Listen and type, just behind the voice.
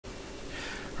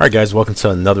Alright guys, welcome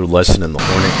to another lesson in the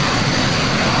Hornet.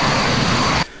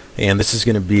 And this is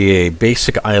going to be a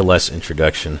basic ILS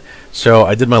introduction. So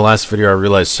I did my last video, I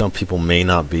realized some people may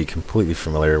not be completely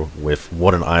familiar with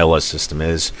what an ILS system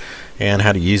is and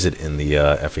how to use it in the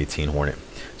F-18 Hornet.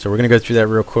 So we're going to go through that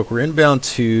real quick. We're inbound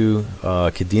to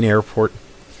Kadena Airport.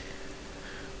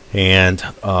 And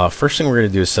first thing we're going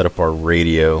to do is set up our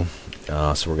radio.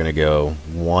 So we're going to go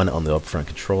 1 on the upfront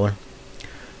controller.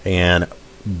 And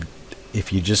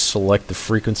if you just select the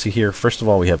frequency here, first of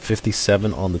all we have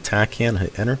 57 on the TACAN,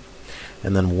 hit enter,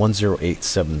 and then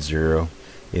 10870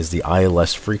 is the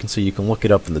ILS frequency. You can look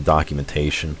it up in the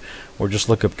documentation, or just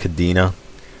look up Kadena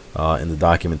in the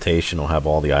documentation. It'll have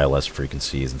all the ILS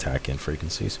frequencies and TACAN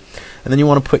frequencies. And then you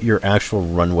want to put your actual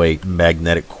runway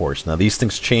magnetic course. Now these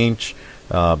things change,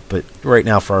 but right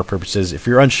now for our purposes, if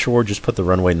you're unsure, just put the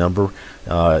runway number.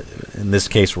 In this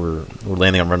case we're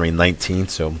landing on runway 19,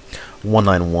 so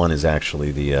 191 is actually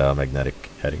the magnetic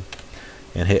heading,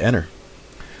 and hit enter.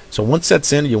 So once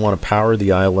that's in, you want to power the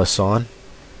ILS on.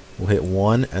 We'll hit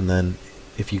 1, and then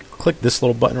if you click this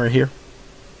little button right here,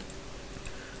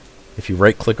 if you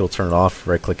right click, it'll turn it off.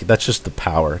 Right click, that's just the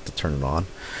power to turn it on.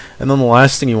 And then the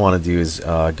last thing you want to do is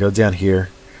go down here,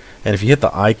 and if you hit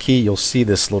the I key, you'll see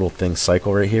this little thing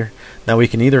cycle right here. Now we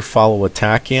can either follow a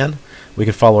TACAN, we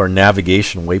can follow our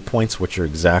navigation waypoints, which are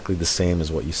exactly the same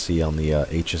as what you see on the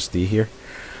HSD here,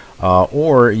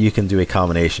 or you can do a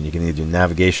combination. You can either do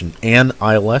navigation and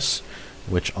ILS,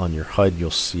 which on your HUD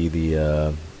you'll see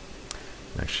the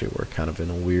actually we're kind of in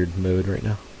a weird mode right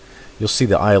now. You'll see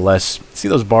the ILS. See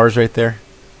those bars right there?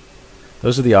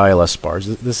 Those are the ILS bars.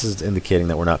 This is indicating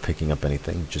that we're not picking up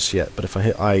anything just yet. But if I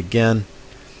hit I again,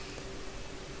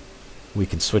 we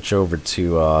can switch over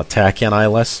to TACAN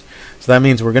ILS. So that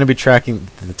means we're going to be tracking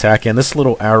the TACAN. This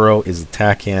little arrow is the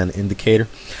TACAN indicator,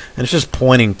 and it's just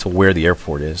pointing to where the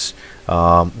airport is.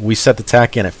 We set the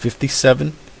TACAN at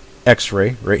 57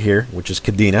 X-ray right here, which is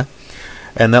Kadena,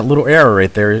 and that little arrow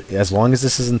right there, as long as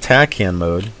this is in TACAN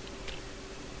mode,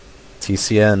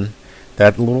 TCN,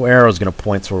 that little arrow is going to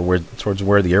point towards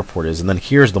where the airport is, and then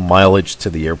here's the mileage to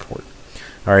the airport.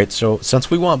 Alright, so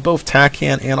since we want both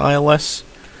TACAN and ILS,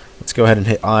 let's go ahead and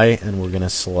hit I, and we're going to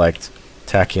select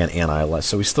TACAN and ILS.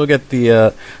 So we still get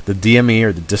the DME,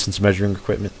 or the distance measuring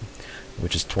equipment,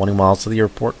 which is 20 miles to the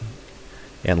airport,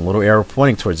 and a little arrow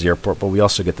pointing towards the airport, but we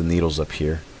also get the needles up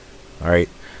here. Alright,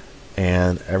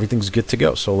 and everything's good to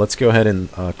go. So let's go ahead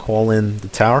and call in the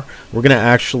tower. We're going to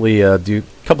actually do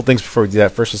a couple things before we do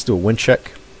that. First, let's do a wind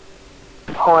check.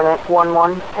 Hornet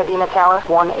 1-1, Kadena Tower,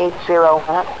 180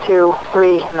 at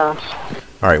 23 knots.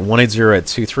 Alright, 180 at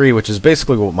 23, which is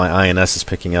basically what my INS is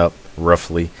picking up,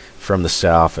 roughly, from the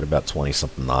south at about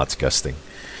 20-something knots gusting.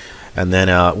 And then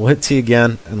we'll hit T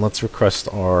again, and let's request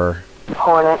our...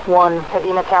 Hornet 1,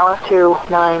 Kadena Tower,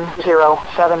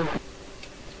 2907.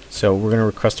 So we're going to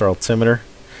request our altimeter,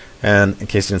 and in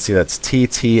case you didn't see, that's T,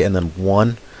 T, and then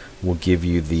 1 will give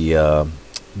you the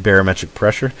barometric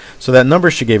pressure. So that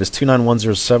number she gave is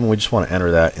 29107. We just want to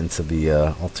enter that into the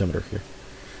altimeter here.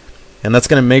 And that's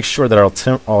going to make sure that our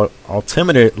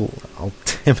altimeter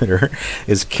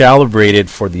is calibrated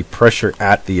for the pressure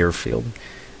at the airfield,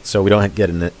 so we don't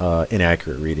get an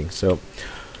inaccurate reading. So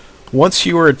once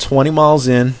you are at 20 miles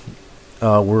in,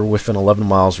 we're within 11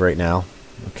 miles right now.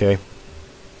 Okay,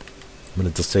 I'm going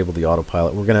to disable the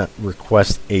autopilot. We're going to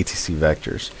request ATC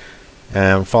vectors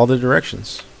and follow the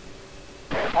directions.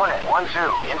 Hornet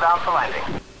 1-2, inbound for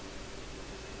landing.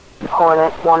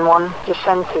 Hornet 1-1,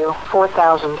 descend to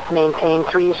 4,000, maintain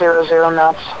 300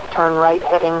 knots, turn right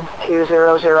heading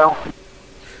 200.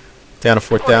 Down to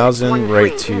 4,000,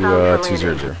 right to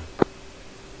 200.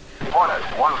 Hornet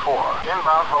 1-4,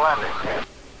 inbound for landing.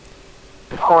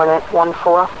 Hornet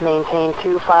 1-4, maintain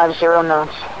 250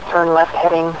 knots, turn left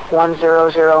heading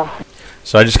 100.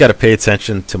 So I just got to pay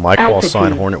attention to my call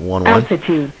sign, Hornet 1-1.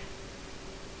 Altitude.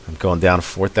 I'm going down to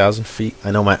 4,000 feet.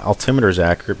 I know my altimeter is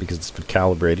accurate because it's been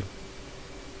calibrated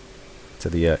to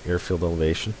the airfield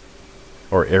elevation,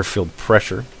 or airfield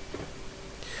pressure.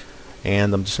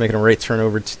 And I'm just making a right turn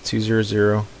over to 200.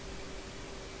 I'm going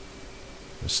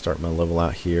to start my level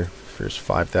out here. First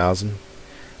 5,000.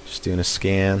 Just doing a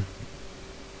scan.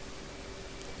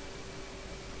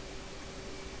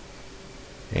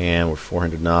 And we're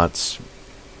 400 knots.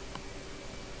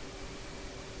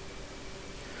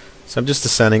 So I'm just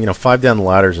descending. 5 down the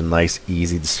ladder is a nice,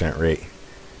 easy descent rate.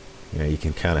 You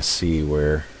can kind of see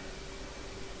where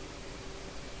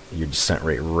your descent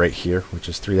rate right here, which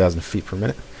is 3,000 feet per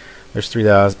minute. There's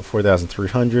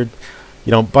 4,300.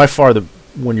 By far,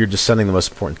 when you're descending, the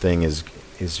most important thing is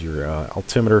your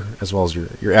altimeter, as well as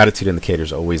your attitude indicator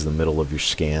is always the middle of your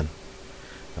scan.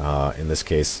 In this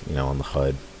case, you know, on the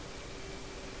HUD,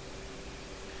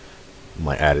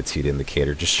 my attitude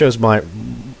indicator just shows the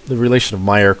relation of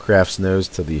my aircraft's nose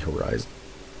to the horizon.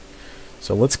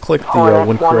 So let's click the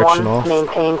wind correction off.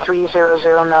 Maintain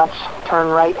 300 knots. Turn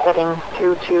right heading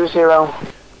 220.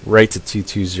 Right to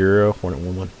 220, Hornet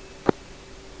 11.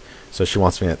 So she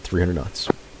wants me at 300 knots.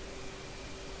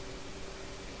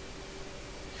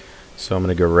 So I'm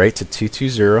going to go right to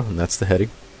 220, and that's the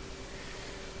heading.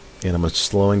 And I'm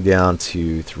slowing down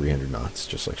to 300 knots,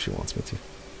 just like she wants me to.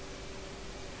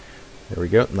 There we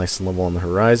go, nice and level on the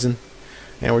horizon.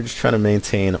 And we're just trying to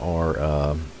maintain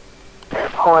our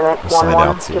Hornet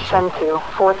 11, descend to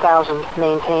 4,000,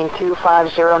 maintain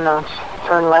 250 knots.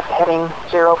 Turn left heading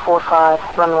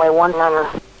 045, runway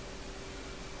 19er.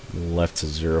 Left to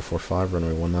 045,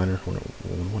 runway 19er, Hornet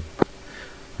 11.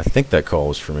 I think that call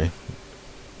was for me.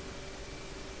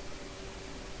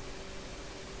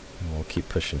 We'll keep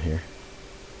pushing here.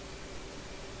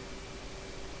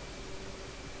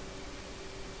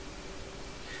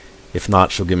 If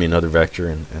not, she'll give me another vector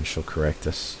and she'll correct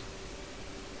us.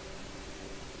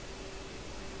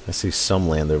 I see some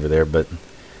land over there, but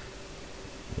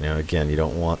you know, again, you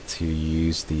don't want to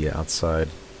use the outside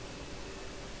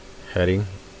heading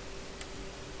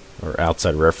or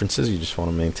outside references. You just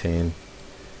want to maintain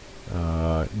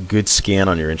good scan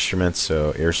on your instruments,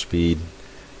 so airspeed,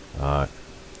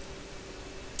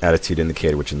 attitude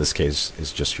indicator, which in this case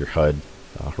is just your HUD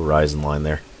horizon line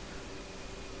there,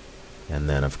 and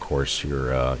then of course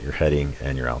your heading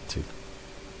and your altitude.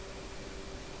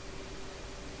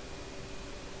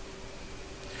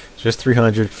 So just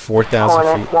 300,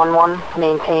 4,000 feet. Hornet 11,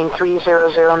 maintain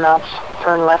 300 knots.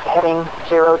 Turn left heading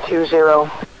 020.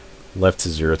 Left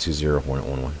to 020, Hornet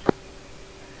 11.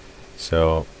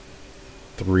 So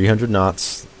 300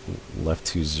 knots, left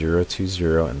to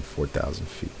 020, and 4,000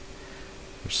 feet.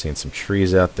 We're seeing some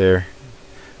trees out there.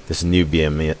 This new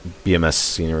BMS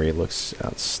scenery looks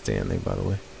outstanding, by the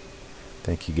way.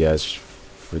 Thank you guys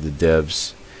for the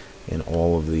devs and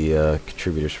all of the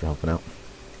contributors for helping out.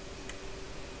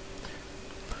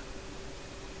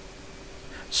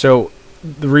 So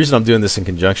the reason I'm doing this in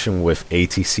conjunction with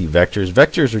ATC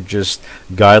vectors are just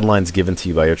guidelines given to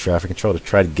you by air traffic control to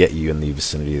try to get you in the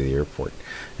vicinity of the airport.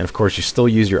 And of course, you still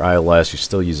use your ILS, you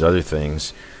still use other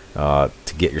things to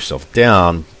get yourself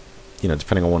down, you know,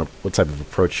 depending on what type of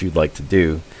approach you'd like to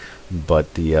do.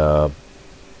 But the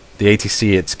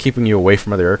ATC, it's keeping you away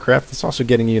from other aircraft. It's also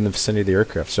getting you in the vicinity of the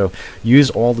aircraft. So use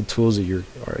all the tools at your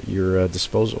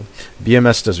disposal.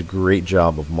 BMS does a great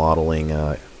job of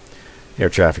modeling air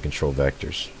traffic control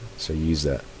vectors, so use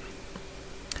that.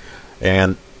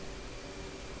 And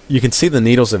you can see the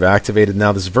needles have activated.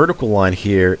 Now this vertical line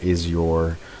here is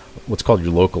your what's called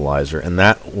your localizer, and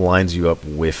that lines you up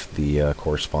with the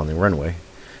corresponding runway,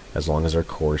 as long as our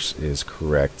course is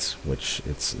correct, which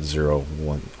it's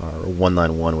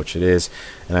 191, which it is.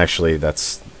 And actually that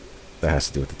has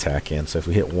to do with the TACAN. So if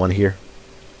we hit 1 here,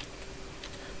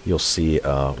 you'll see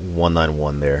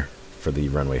 191 there for the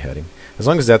runway heading. As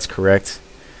long as that's correct,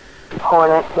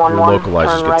 Hornet 11,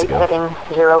 turn right heading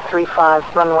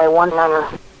 035, runway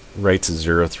 19er. Right to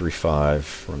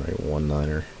 035, runway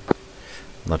 19er.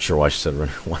 I'm not sure why she said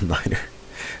runway 19er,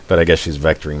 but I guess she's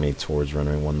vectoring me towards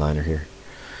runway 19er here.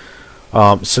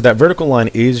 So that vertical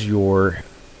line is going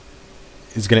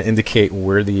to indicate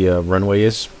where the runway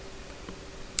is,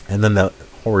 and then the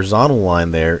horizontal line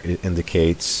there, it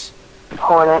indicates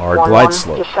Hornet our glide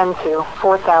slope. Descend to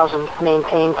 4,000,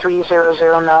 maintain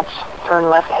 300 knots, turn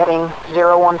left heading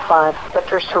 015,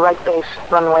 vectors to right base,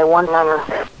 runway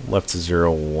 19er. Left to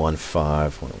 015,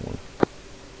 101.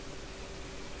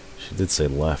 She did say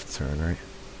left turn, right?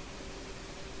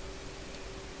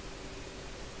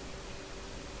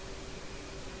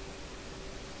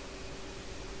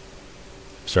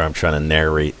 Sorry, I'm trying to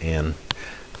narrate and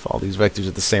follow these vectors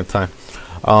at the same time.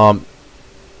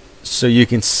 So you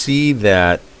can see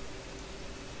that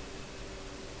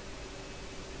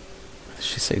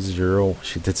she say 0.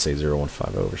 She did say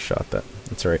 015. I overshot that.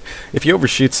 That's all right. If you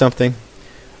overshoot something,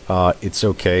 it's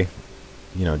okay.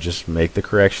 You know, just make the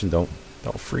correction. Don't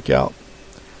freak out.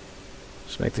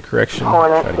 Just make the correction.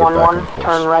 Hornet 11,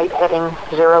 turn right heading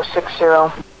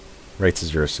 060. Right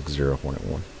to 060, Hornet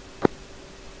 1.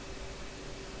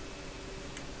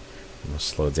 I'm going to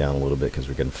slow down a little bit because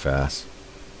we're getting fast.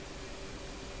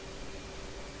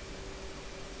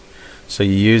 So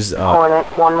you use Hornet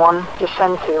 11,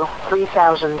 descend to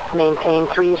 3,000, maintain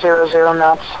 300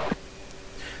 knots.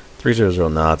 300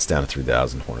 knots down to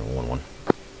 3,000, Hornet 11.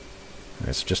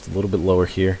 Alright, so just a little bit lower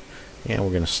here, and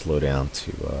we're going to slow down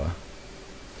to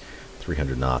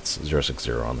 300 knots,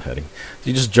 060 on the heading. So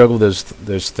you just juggle those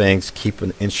things, keep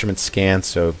an instrument scan.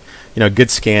 So, good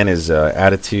scan is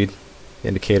attitude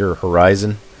indicator,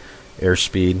 horizon,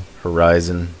 airspeed,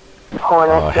 horizon,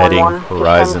 Hornet heading, 11,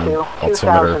 horizon, descend to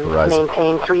altimeter, 2000, horizon.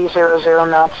 maintain 300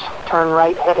 knots, turn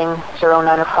right heading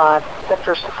 095,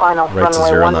 vectors to final, Right to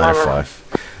runway 19.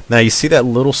 095. Now you see that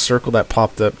little circle that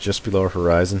popped up just below our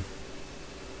horizon?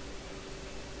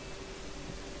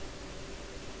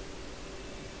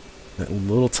 That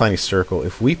little tiny circle.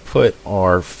 If we put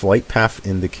our flight path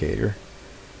indicator,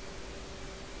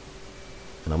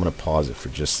 and I'm going to pause it for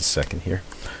just a second here.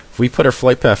 If we put our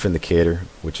flight path indicator,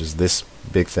 which is this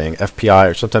big thing,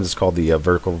 FPI, or sometimes it's called the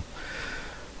vertical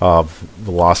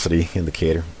velocity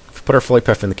indicator. If we put our flight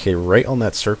path indicator right on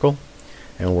that circle,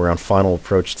 and we're on final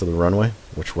approach to the runway,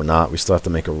 which we're not, we still have to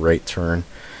make a right turn.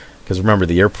 Because remember,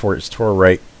 the airport is to our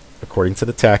right. According to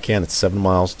the TACAN, it's 7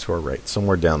 miles to our right,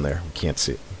 somewhere down there. We can't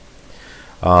see it.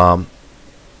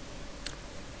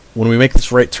 When we make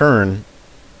this right turn,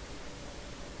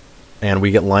 and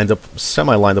we get lined up,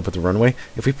 semi-lined up with the runway,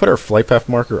 if we put our flight path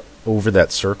marker over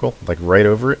that circle, like right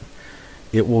over it,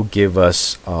 it will give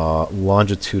us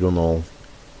longitudinal,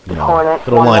 Hornet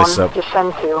it'll line us up.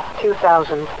 Descend to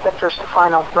 2000, vectors to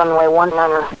final, runway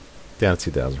 19. Down to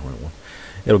 2000,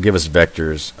 it'll give us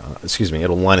vectors,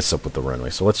 it'll line us up with the runway.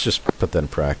 So let's just put that in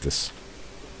practice.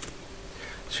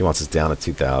 She wants us down at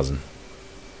 2000.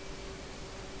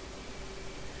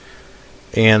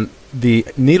 And the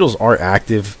needles are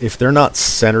active. If they're not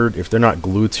centered, if they're not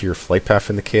glued to your flight path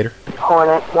indicator,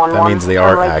 Hornet 11, that means they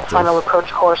are right, active. final approach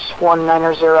course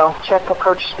 190, check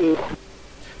approach speed.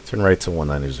 Turn right to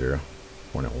 190,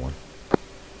 Hornet 1.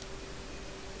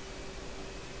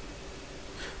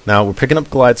 Now we're picking up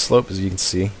glide slope, as you can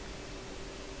see.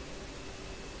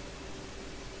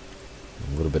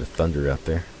 A little bit of thunder out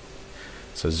there.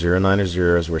 So 090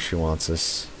 is where she wants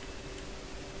us.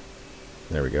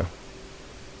 There we go.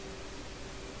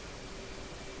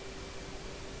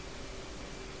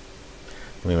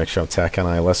 Let me make sure I'm tacking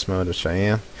on ILS mode, which I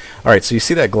am. Alright, so you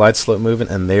see that glide slope moving,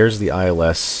 and there's the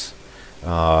ILS.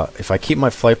 If I keep my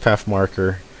flight path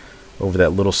marker over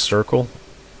that little circle,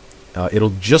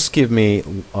 it'll just give me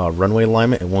runway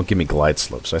alignment. It won't give me glide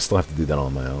slope, so I still have to do that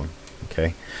on my own.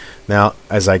 Okay. Now,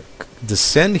 as I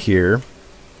descend here,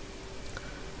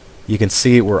 you can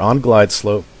see we're on glide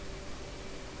slope,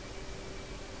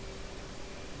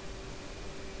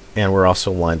 and we're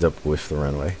also lined up with the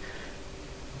runway.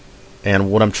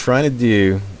 And what I'm trying to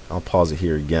do, I'll pause it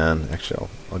here again. Actually,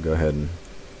 I'll go ahead and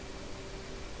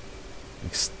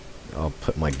I'll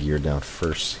put my gear down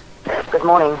first. Good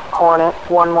morning, Hornet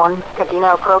 11,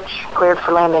 Cadena approach, cleared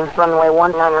for landing, runway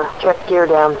 19, check gear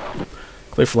down.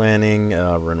 Clear for landing,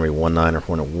 runway 19,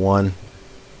 Hornet 1.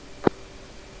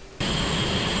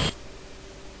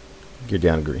 Gear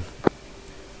down green.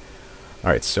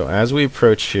 Alright, so as we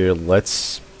approach here,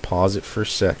 let's pause it for a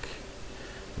sec.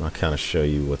 And I'll kind of show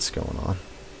you what's going on.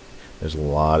 There's a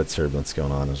lot of turbulence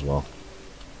going on as well.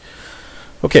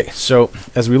 Okay, so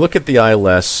as we look at the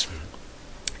ILS,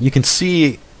 you can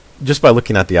see just by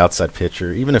looking at the outside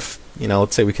picture, even if,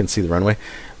 let's say we can see the runway,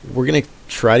 we're going to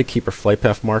try to keep our flight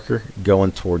path marker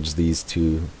going towards these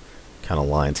two kind of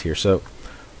lines here. So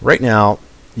right now,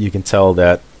 you can tell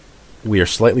that we are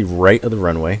slightly right of the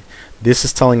runway. This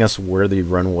is telling us where the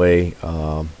runway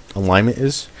alignment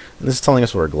is, and this is telling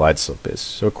us where our glide slope is.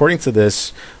 So according to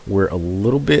this, we're a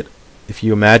little bit, if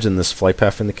you imagine this flight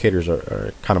path indicators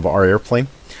are kind of our airplane,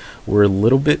 we're a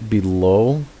little bit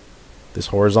below this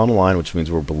horizontal line, which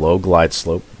means we're below glide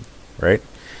slope, right?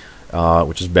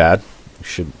 Which is bad.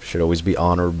 Should always be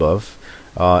on or above.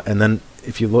 And then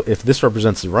if you look, if this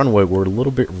represents the runway, we're a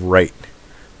little bit right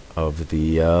of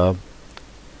the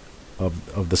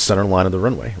of the center line of the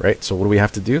runway, right? So what do we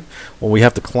have to do? Well, we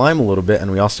have to climb a little bit,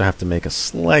 and we also have to make a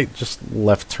slight, just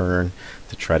left turn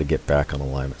to try to get back on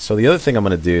alignment. So the other thing I'm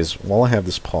going to do is, while I have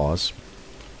this pause,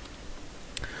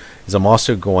 is I'm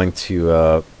also going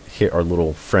to hit our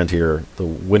little friend here, the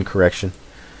wind correction,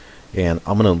 and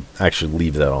I'm going to actually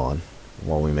leave that on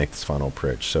while we make this final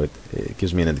approach. So it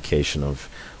gives me an indication of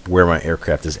where my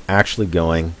aircraft is actually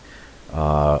going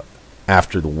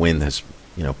after the wind has,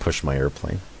 pushed my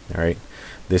airplane. All right,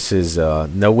 this is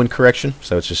no wind correction,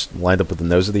 so it's just lined up with the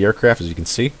nose of the aircraft, as you can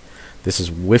see. This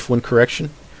is with wind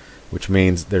correction, which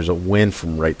means there's a wind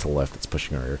from right to left that's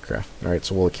pushing our aircraft. All right,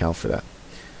 so we'll account for that.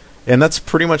 And that's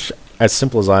pretty much as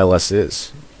simple as ILS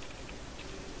is.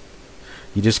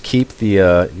 You just keep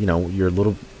the, your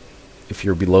little, if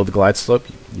you're below the glide slope,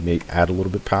 you may add a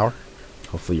little bit of power.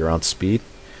 Hopefully you're on speed.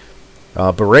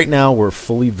 But right now we're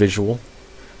fully visual,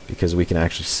 because we can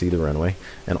actually see the runway,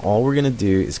 and all we're going to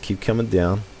do is keep coming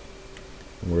down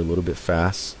We're a little bit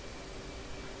fast.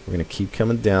 We're going to keep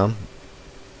coming down.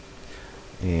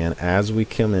 And as we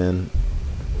come in,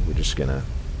 we're just going to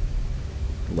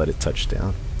let it touch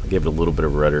down. I gave it a little bit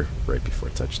of rudder right before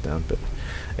touchdown,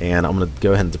 and I'm going to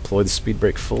go ahead and deploy the speed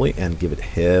brake fully and give it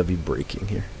heavy braking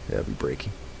here. Heavy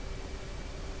braking.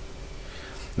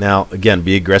 Now, again,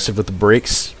 be aggressive with the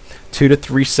brakes. 2 to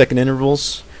 3 second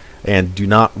intervals, and do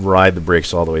not ride the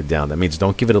brakes all the way down. That means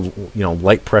don't give it a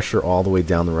light pressure all the way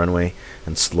down the runway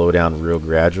and slow down real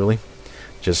gradually.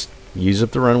 Just use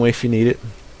up the runway if you need it,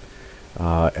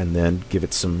 and then give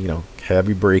it some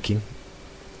heavy braking,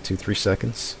 2-3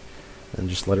 seconds, and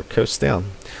just let it coast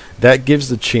down. That gives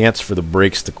the chance for the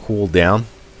brakes to cool down.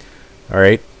 All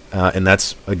right, and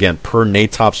that's again per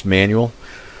NATOP's manual.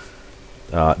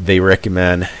 They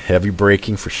recommend heavy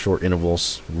braking for short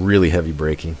intervals, really heavy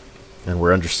braking, and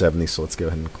we're under 70, so let's go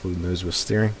ahead and include nose wheel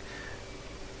steering.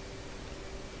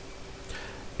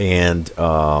 And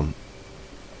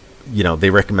they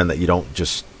recommend that you don't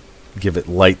just give it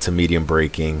light to medium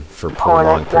braking for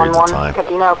prolonged periods of time.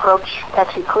 Cadena approach,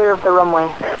 taxi clear of the runway.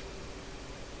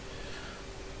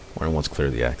 Hornet 1's clear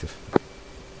of the active.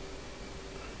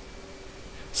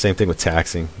 Same thing with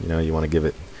taxiing. You want to give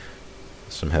it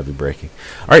some heavy braking.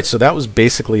 Alright, so that was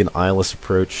basically an ILS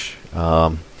approach.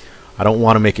 I don't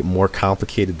want to make it more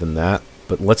complicated than that,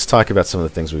 but let's talk about some of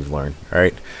the things we've learned.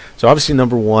 Alright, so obviously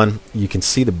number one, you can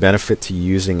see the benefit to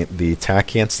using the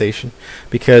TACAN station,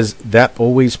 because that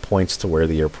always points to where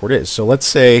the airport is. So let's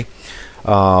say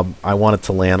I wanted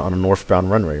to land on a northbound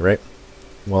runway, right?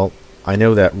 Well, I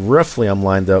know that roughly I'm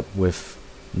lined up with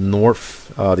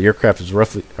north. The aircraft is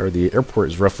roughly, or the airport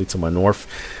is roughly to my north,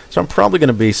 so I'm probably going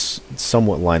to be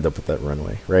somewhat lined up with that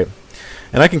runway, right?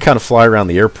 And I can kind of fly around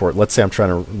the airport. Let's say I'm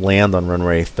trying to land on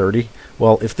runway 30.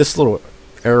 Well, if this little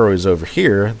arrow is over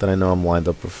here, then I know I'm lined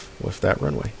up with that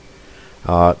runway.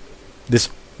 This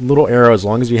little arrow, as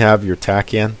long as you have your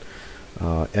TACAN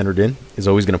entered in, is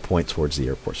always going to point towards the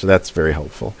airport, so that's very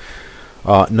helpful.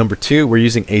 Number two, we're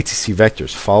using ATC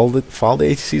vectors. Follow the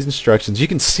ATC's instructions. You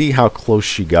can see how close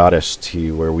she got us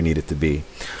to where we needed to be.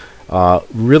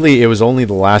 Really, it was only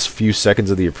the last few seconds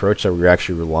of the approach that we were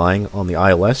actually relying on the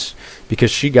ILS,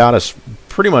 because she got us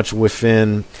pretty much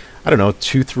within, I don't know,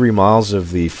 2-3 miles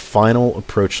of the final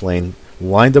approach lane,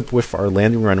 lined up with our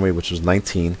landing runway, which was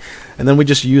 19, and then we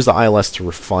just used the ILS to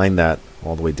refine that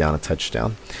all the way down to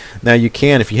touchdown. Now you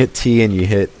can, if you hit T and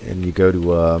you go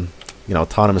to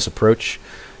autonomous approach,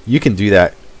 you can do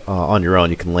that on your own.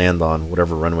 You can land on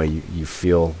whatever runway you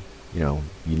feel you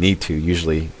need to.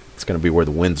 Usually it's going to be where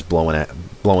the wind's blowing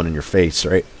in your face,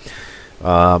 right?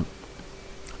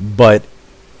 But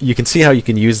you can see how you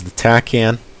can use the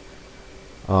TACAN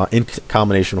in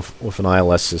combination with an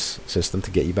ILS system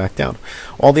to get you back down.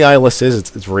 All the ILS is,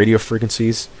 it's radio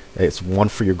frequencies. It's one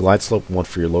for your glide slope, one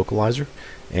for your localizer.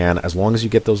 And as long as you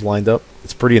get those lined up,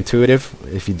 it's pretty intuitive.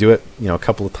 If you do it, a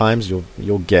couple of times,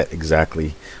 you'll get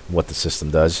exactly what the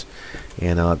system does,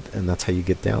 and that's how you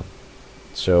get down.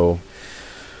 So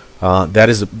that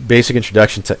is a basic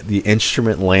introduction to the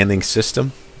instrument landing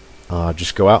system.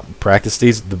 Just go out and practice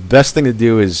these. The best thing to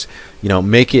do is,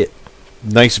 make it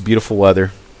nice, beautiful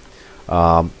weather.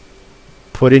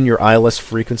 Put in your ILS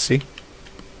frequency.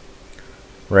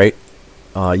 Right.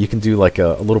 You can do like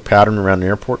a little pattern around an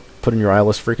airport. Put in your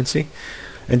ILS frequency,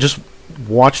 and just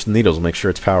watch the needles. Make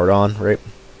sure it's powered on, right?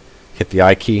 Hit the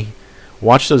I key.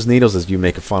 Watch those needles as you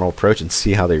make a final approach and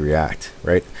see how they react,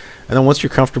 right? And then once you're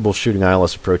comfortable shooting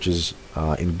ILS approaches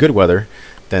in good weather,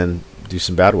 then do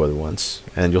some bad weather ones,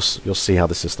 and you'll see how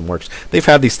the system works. They've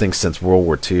had these things since World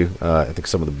War II. I think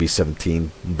some of the B-17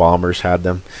 bombers had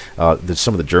them.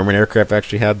 Some of the German aircraft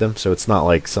actually had them, so it's not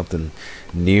like something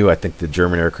new. I think the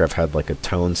German aircraft had like a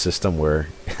tone system where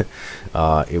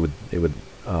it would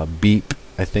beep,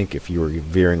 I think, if you were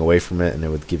veering away from it, and it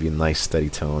would give you a nice steady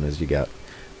tone as you got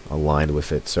aligned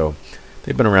with it. So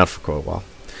they've been around for quite a while.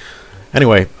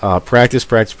 Anyway, practice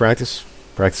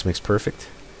makes perfect,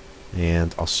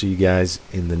 and I'll see you guys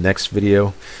in the next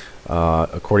video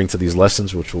according to these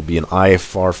lessons, which will be an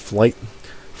IFR flight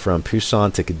from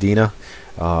Pusan to Cadena,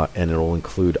 and it will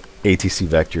include ATC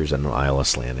vectors and an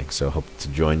ILS landing. So hope to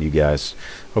join you guys.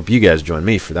 Hope you guys join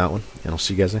me for that one, and I'll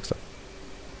see you guys next time.